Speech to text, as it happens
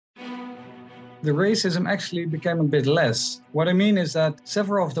The racism actually became a bit less. What I mean is that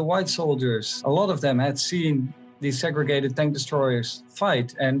several of the white soldiers, a lot of them had seen these segregated tank destroyers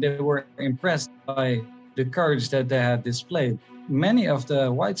fight, and they were impressed by the courage that they had displayed. Many of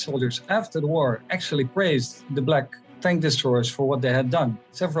the white soldiers after the war actually praised the black tank destroyers for what they had done.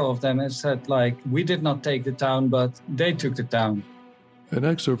 Several of them have said, like, we did not take the town, but they took the town. An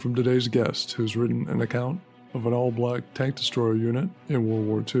excerpt from today's guest, who's written an account of an all-black tank destroyer unit in World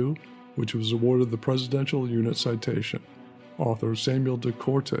War II, which was awarded the Presidential Unit Citation. Author Samuel De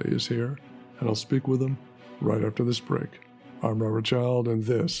Korte is here, and I'll speak with him right after this break. I'm Robert Child, and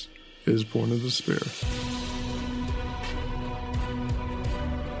this is Point of the Spear.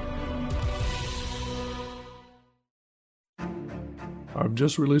 I've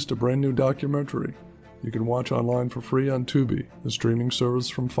just released a brand new documentary you can watch online for free on Tubi, the streaming service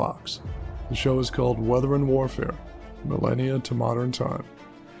from Fox. The show is called Weather and Warfare, Millennia to Modern Time.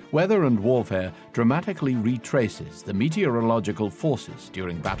 Weather and Warfare dramatically retraces the meteorological forces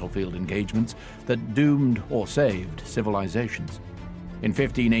during battlefield engagements that doomed or saved civilizations. In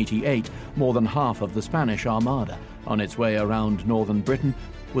 1588, more than half of the Spanish Armada, on its way around northern Britain,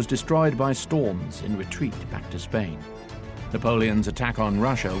 was destroyed by storms in retreat back to Spain. Napoleon's attack on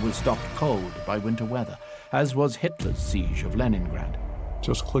Russia was stopped cold by winter weather, as was Hitler's siege of Leningrad.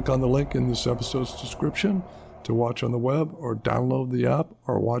 Just click on the link in this episode's description to watch on the web, or download the app,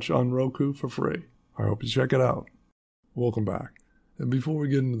 or watch on Roku for free. I hope you check it out. Welcome back. And before we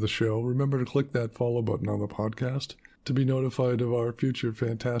get into the show, remember to click that follow button on the podcast to be notified of our future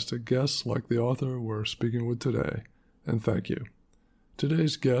fantastic guests like the author we're speaking with today. And thank you.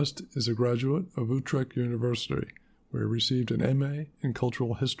 Today's guest is a graduate of Utrecht University, where he received an MA in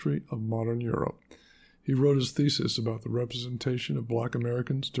Cultural History of Modern Europe. He wrote his thesis about the representation of Black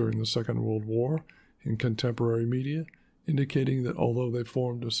Americans during the Second World War in contemporary media, indicating that although they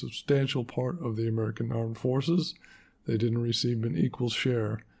formed a substantial part of the American armed forces, they didn't receive an equal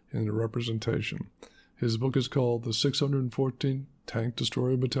share in the representation. His book is called The 614th Tank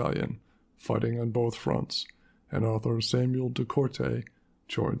Destroyer Battalion, Fighting on Both Fronts, and author Samuel De Korte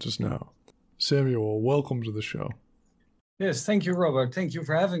joins us now. Samuel, welcome to the show. Yes, thank you, Robert. Thank you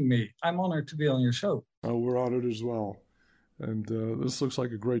for having me. I'm honored to be on your show. We're honored as well. And this looks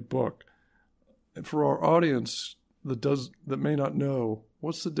like a great book. And for our audience that may not know,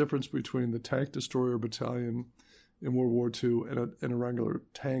 what's the difference between the Tank Destroyer Battalion in World War II and a regular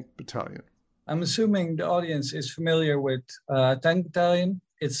tank battalion? I'm assuming the audience is familiar with tank battalion.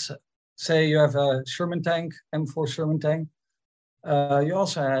 It's, say you have a Sherman tank, M4 Sherman tank. You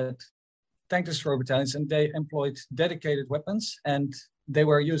also had tank destroyer battalions, and they employed dedicated weapons, and they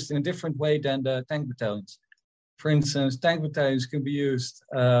were used in a different way than the tank battalions. For instance, tank battalions could be used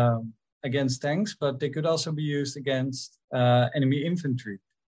against tanks, but they could also be used against enemy infantry.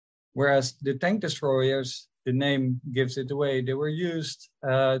 Whereas the tank destroyers, the name gives it away, they were used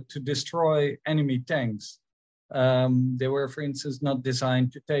to destroy enemy tanks. They were, for instance, not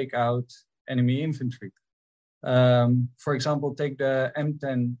designed to take out enemy infantry. For example, take the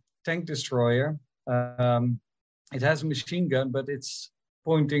M10 tank destroyer. It has a machine gun, but it's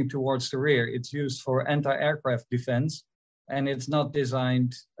pointing towards the rear. It's used for anti-aircraft defense, and it's not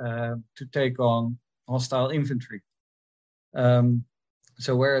designed to take on hostile infantry.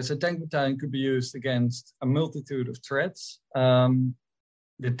 So whereas a tank battalion could be used against a multitude of threats,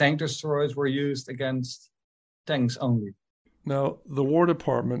 the tank destroyers were used against tanks only. Now, the War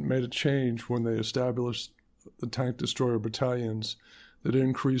Department made a change when they established the tank destroyer battalions that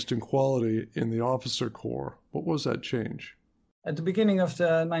increased in quality in the officer corps. What was that change? At the beginning of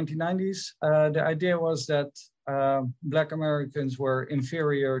the 1990s, the idea was that Black Americans were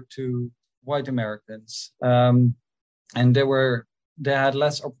inferior to white Americans, and they had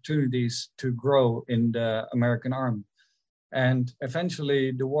less opportunities to grow in the American Army. And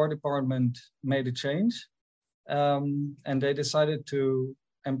eventually, the War Department made a change, and they decided to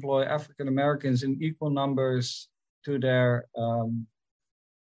employ African Americans in equal numbers to their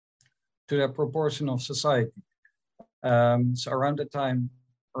proportion of society. So around that time,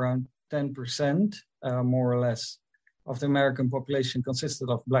 around 10%, more or less, of the American population consisted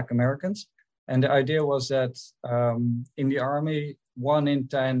of Black Americans. And the idea was that in the Army, 1 in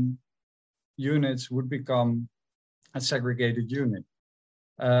 10 units would become a segregated unit.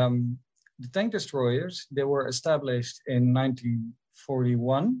 The tank destroyers, they were established in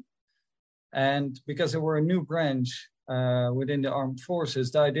 1941. And because they were a new branch within the armed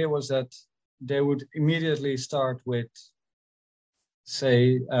forces, the idea was that they would immediately start with,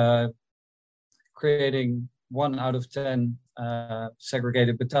 say, creating 1 out of 10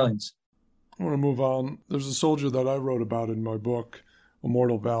 segregated battalions. I want to move on. There's a soldier that I wrote about in my book,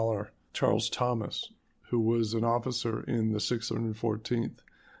 Immortal Valor, Charles Thomas, who was an officer in the 614th.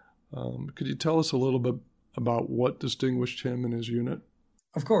 Could you tell us a little bit about what distinguished him and his unit?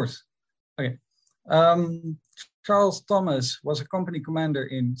 Of course. Okay. Charles Thomas was a company commander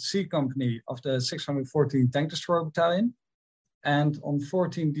in C Company of the 614th Tank Destroyer Battalion. And on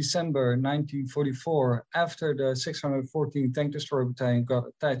 14 December 1944, after the 614th Tank Destroyer Battalion got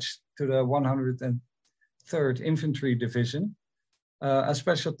attached to the 103rd Infantry Division, a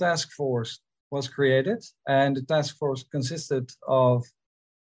special task force was created. And the task force consisted of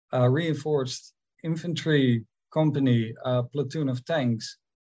a reinforced infantry company, a platoon of tanks,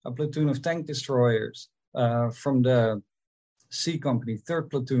 a platoon of tank destroyers from the C Company,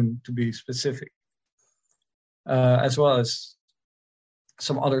 3rd platoon to be specific, as well as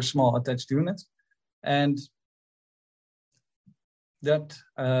some other small attached units. And that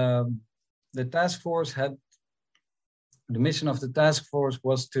the task force had, the mission of the task force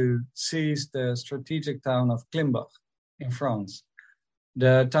was to seize the strategic town of Klimbach in France.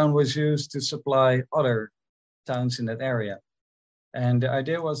 The town was used to supply other towns in that area. And the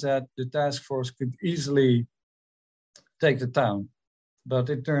idea was that the task force could easily take the town, but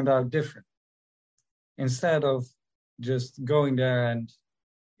it turned out different. Instead of just going there and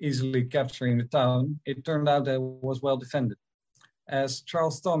easily capturing the town, it turned out that it was well defended. As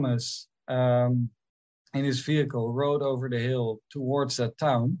Charles Thomas, in his vehicle, rode over the hill towards that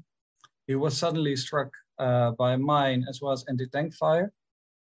town, he was suddenly struck by a mine as well as anti-tank fire.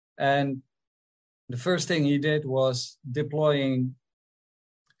 And the first thing he did was deploying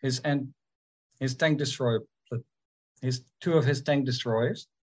his tank destroyer, two of his tank destroyers.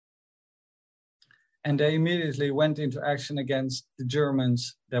 And they immediately went into action against the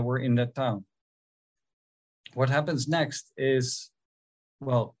Germans that were in that town. What happens next is,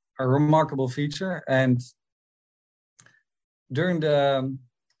 well, a remarkable feature. And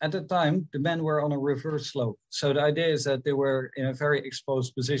at the time, the men were on a reverse slope. So the idea is that they were in a very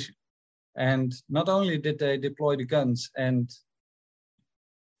exposed position. And not only did they deploy the guns and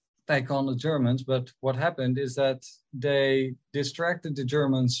take on the Germans, but what happened is that they distracted the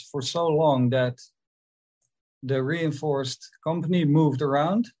Germans for so long that the reinforced company moved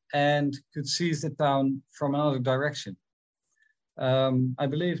around and could seize the town from another direction. I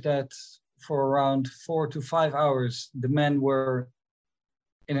believe that for around 4 to 5 hours, the men were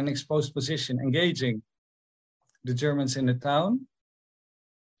in an exposed position, engaging the Germans in the town.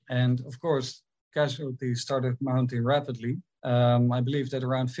 And of course, casualties started mounting rapidly. I believe that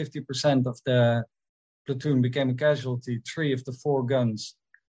around 50% of the platoon became a casualty. 3 of the 4 guns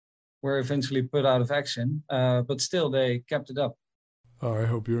were eventually put out of action, but still they kept it up. I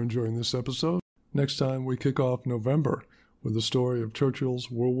hope you're enjoying this episode. Next time we kick off November with the story of Churchill's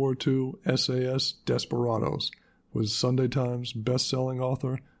World War II SAS Desperados with Sunday Times best-selling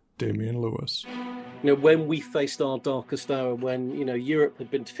author Damian Lewis. When we faced our darkest hour, when, Europe had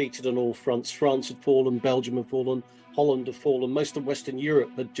been defeated on all fronts, France had fallen, Belgium had fallen, Holland had fallen, most of Western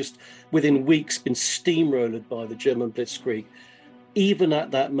Europe had just within weeks been steamrolled by the German blitzkrieg. Even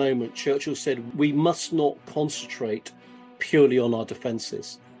at that moment, Churchill said, we must not concentrate purely on our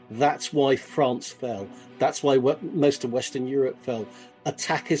defences. That's why France fell. That's why most of Western Europe fell.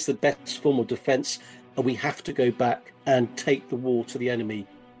 Attack is the best form of defence, and we have to go back and take the war to the enemy.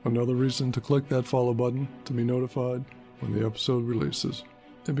 Another reason to click that follow button to be notified when the episode releases.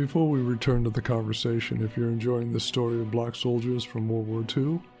 And before we return to the conversation, if you're enjoying this story of black soldiers from World War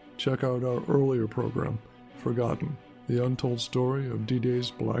II, check out our earlier program, Forgotten, the untold story of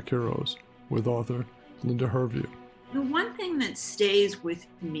D-Day's Black Heroes, with author Linda Herview. The one thing that stays with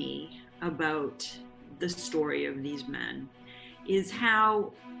me about the story of these men is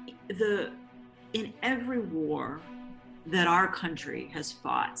how in every war that our country has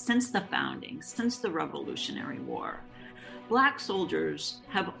fought since the founding, since the Revolutionary War, Black soldiers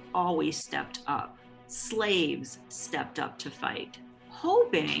have always stepped up. Slaves stepped up to fight,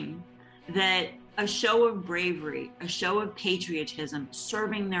 hoping that a show of bravery, a show of patriotism,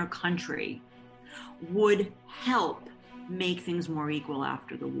 serving their country would help make things more equal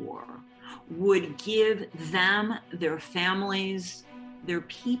after the war, would give them, their families, their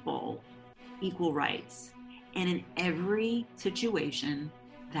people equal rights. And in every situation,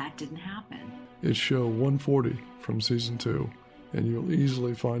 that didn't happen. It's show 140 from season 2, and you'll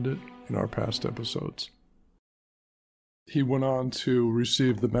easily find it in our past episodes. He went on to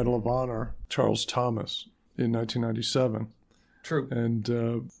receive the Medal of Honor, Charles Thomas, in 1997. True. And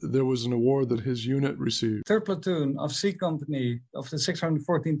there was an award that his unit received. 3rd Platoon of C Company of the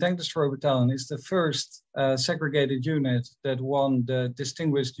 614th Tank Destroyer Battalion is the first segregated unit that won the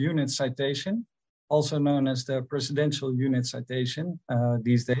Distinguished Unit Citation, also known as the Presidential Unit Citation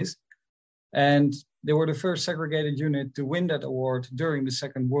these days. And they were the first segregated unit to win that award during the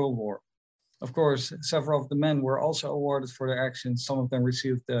Second World War. Of course, several of the men were also awarded for their actions. Some of them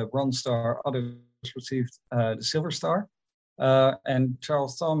received the Bronze Star, others received the Silver Star. And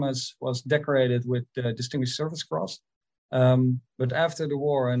Charles Thomas was decorated with the Distinguished Service Cross. But after the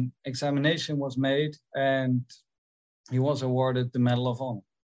war, an examination was made and he was awarded the Medal of Honor,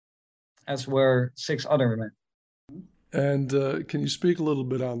 as were 6 other men. And can you speak a little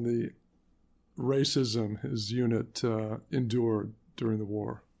bit on the racism his unit endured during the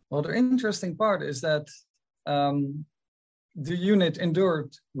war? Well, the interesting part is that the unit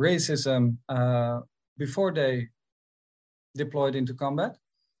endured racism before they deployed into combat,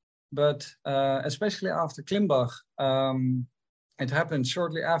 but especially after Klimbach, it happened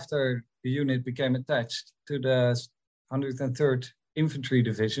shortly after the unit became attached to the 103rd Infantry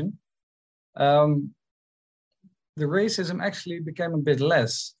Division. The racism actually became a bit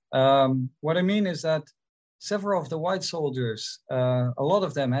less. What I mean is that several of the white soldiers, a lot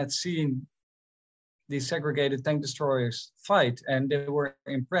of them had seen these segregated tank destroyers fight, and they were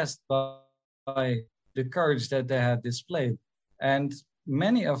impressed by the courage that they had displayed. And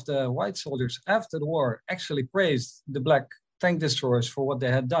many of the white soldiers after the war actually praised the black tank destroyers for what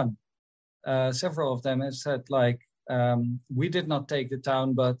they had done. Several of them have said, like, we did not take the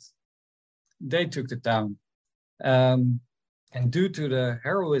town, but they took the town. And due to the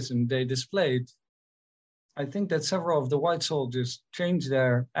heroism they displayed, I think that several of the white soldiers changed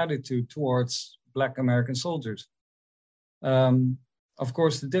their attitude towards Black American soldiers. Of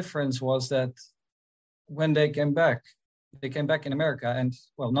course, the difference was that when they came back in America, and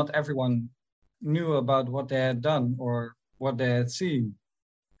well, not everyone knew about what they had done or what they had seen.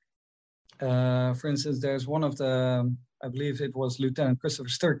 For instance, there's one of the, I believe it was Lieutenant Christopher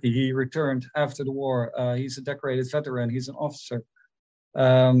Sturkey. He returned after the war. He's a decorated veteran. He's an officer.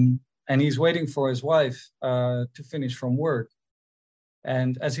 And he's waiting for his wife to finish from work.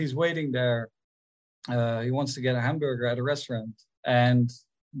 And as he's waiting there, he wants to get a hamburger at a restaurant. And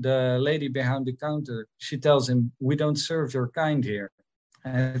the lady behind the counter, she tells him, "We don't serve your kind here."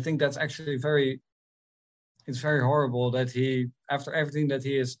 And I think that's actually it's very horrible that he, after everything that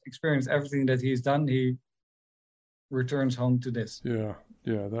he has experienced, everything that he's done, he returns home to this. Yeah,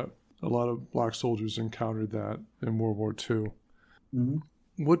 that a lot of black soldiers encountered that in World War II. Mm-hmm.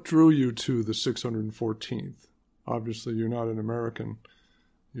 What drew you to the 614th? Obviously, you're not an American.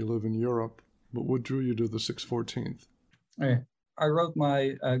 You live in Europe. But what drew you to the 614th? I wrote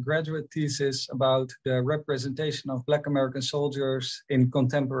my graduate thesis about the representation of Black American soldiers in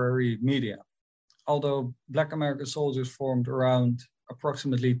contemporary media. Although Black American soldiers formed around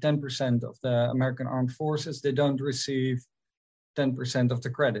approximately 10% of the American armed forces, they don't receive 10% of the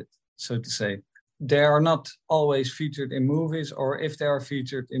credit, so to say. They are not always featured in movies, or if they are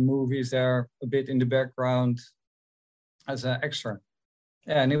featured in movies, they're a bit in the background as an extra.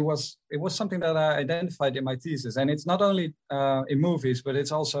 Yeah, and it was something that I identified in my thesis. And it's not only in movies, but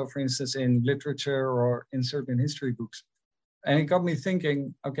it's also, for instance, in literature or in certain history books. And it got me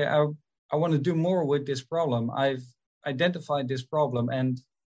thinking, okay, I want to do more with this problem. I've identified this problem, and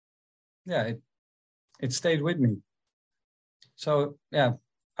yeah, it stayed with me. So yeah,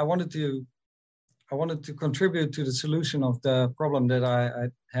 I wanted to contribute to the solution of the problem that I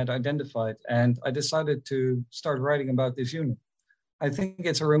had identified, and I decided to start writing about this unit. I think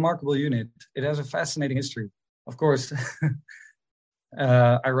it's a remarkable unit. It has a fascinating history. Of course,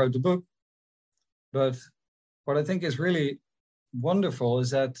 I wrote the book, but what I think is really wonderful is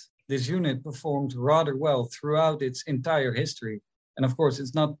that this unit performed rather well throughout its entire history. And of course,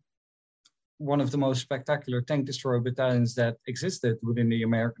 it's not one of the most spectacular tank destroyer battalions that existed within the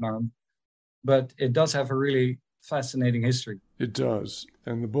American Army, but it does have a really fascinating history. It does.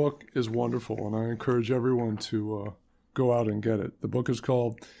 And the book is wonderful, and I encourage everyone to go out and get it. The book is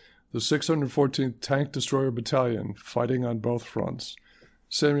called The 614th Tank Destroyer Battalion, Fighting on Both Fronts.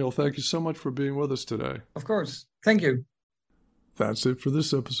 Samuel, thank you so much for being with us today. Of course. Thank you. That's it for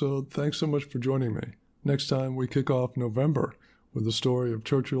this episode. Thanks so much for joining me. Next time, we kick off November with the story of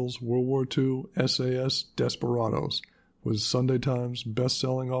Churchill's World War II SAS Desperados with Sunday Times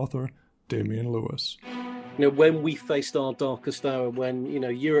best-selling author Damian Lewis. When we faced our darkest hour, when,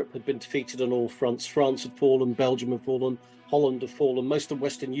 Europe had been defeated on all fronts, France had fallen, Belgium had fallen, Holland had fallen, most of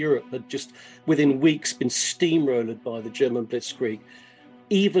Western Europe had just within weeks been steamrolled by the German blitzkrieg.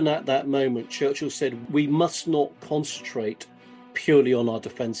 Even at that moment, Churchill said, we must not concentrate purely on our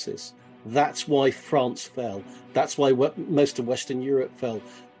defences. That's why France fell. That's why most of Western Europe fell.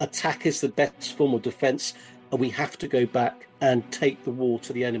 Attack is the best form of defence, and we have to go back and take the war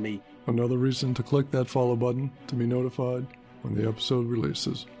to the enemy. Another reason to click that follow button to be notified when the episode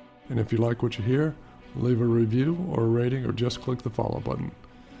releases. And if you like what you hear, leave a review or a rating or just click the follow button.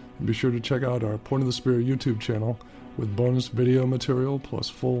 And be sure to check out our Point of the Spear YouTube channel with bonus video material plus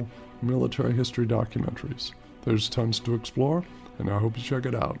full military history documentaries. There's tons to explore, and I hope you check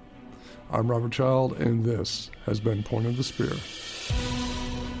it out. I'm Robert Child, and this has been Point of the Spear.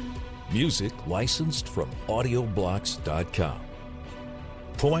 Music licensed from audioblocks.com.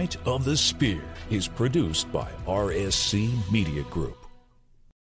 Point of the Spear is produced by RSC Media Group.